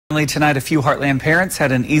Tonight, a few Heartland parents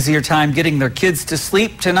had an easier time getting their kids to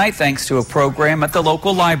sleep tonight thanks to a program at the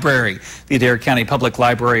local library. The Adair County Public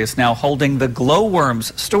Library is now holding the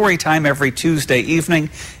Glowworms story time every Tuesday evening.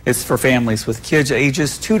 It's for families with kids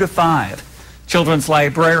ages 2 to 5. Children's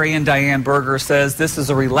librarian Diane Berger says this is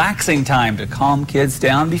a relaxing time to calm kids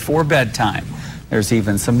down before bedtime. There's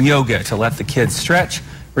even some yoga to let the kids stretch,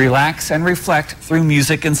 relax, and reflect through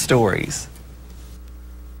music and stories.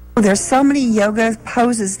 There's so many yoga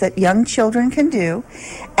poses that young children can do,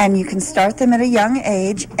 and you can start them at a young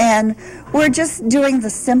age, and we're just doing the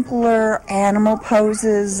simpler animal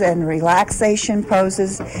poses and relaxation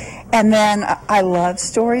poses. And then I love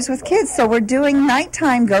stories with kids, so we're doing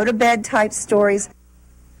nighttime go-to-bed type stories.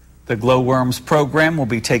 The Glowworms program will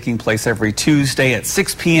be taking place every Tuesday at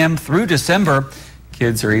 6 p.m. through December.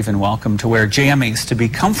 Kids are even welcome to wear jammies to be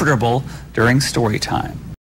comfortable during story time.